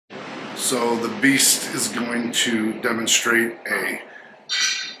So the beast is going to demonstrate a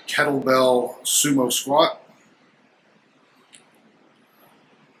kettlebell sumo squat,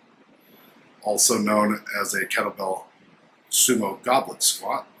 also known as a kettlebell sumo goblet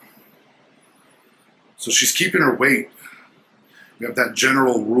squat. So she's keeping her weight. We have that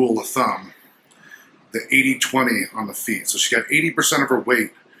general rule of thumb, the 80-20 on the feet. So she got 80% of her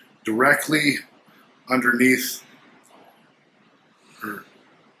weight directly underneath her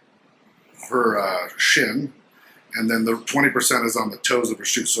shin, and then the 20% is on the toes of her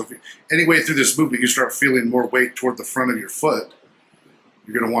shoes. So if any way through this movement you start feeling more weight toward the front of your foot,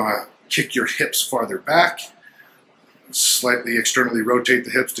 you're going to want to kick your hips farther back, slightly externally rotate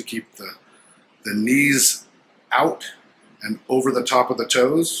the hips to keep the knees out and over the top of the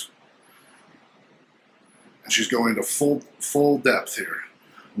toes. And she's going to full depth here.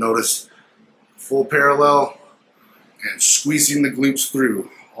 Notice full parallel and squeezing the glutes through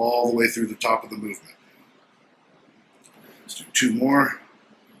all the way through the top of the movement. Let's do two more.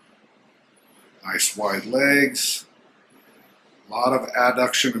 Nice wide legs. A lot of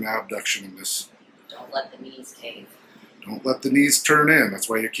adduction and abduction in this. Don't let the knees cave. Don't let the knees turn in. That's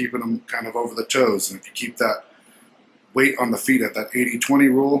why you're keeping them kind of over the toes. And if you keep that weight on the feet at that 80-20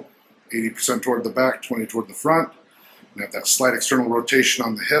 rule, 80% toward the back, 20 toward the front, and have that slight external rotation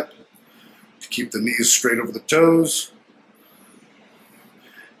on the hip to keep the knees straight over the toes.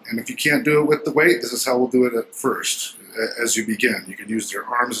 And if you can't do it with the weight, this is how we'll do it at first. As you begin, you can use your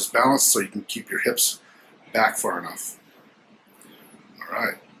arms as balance so you can keep your hips back far enough. All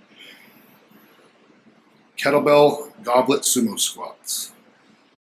right. Kettlebell goblet sumo squats.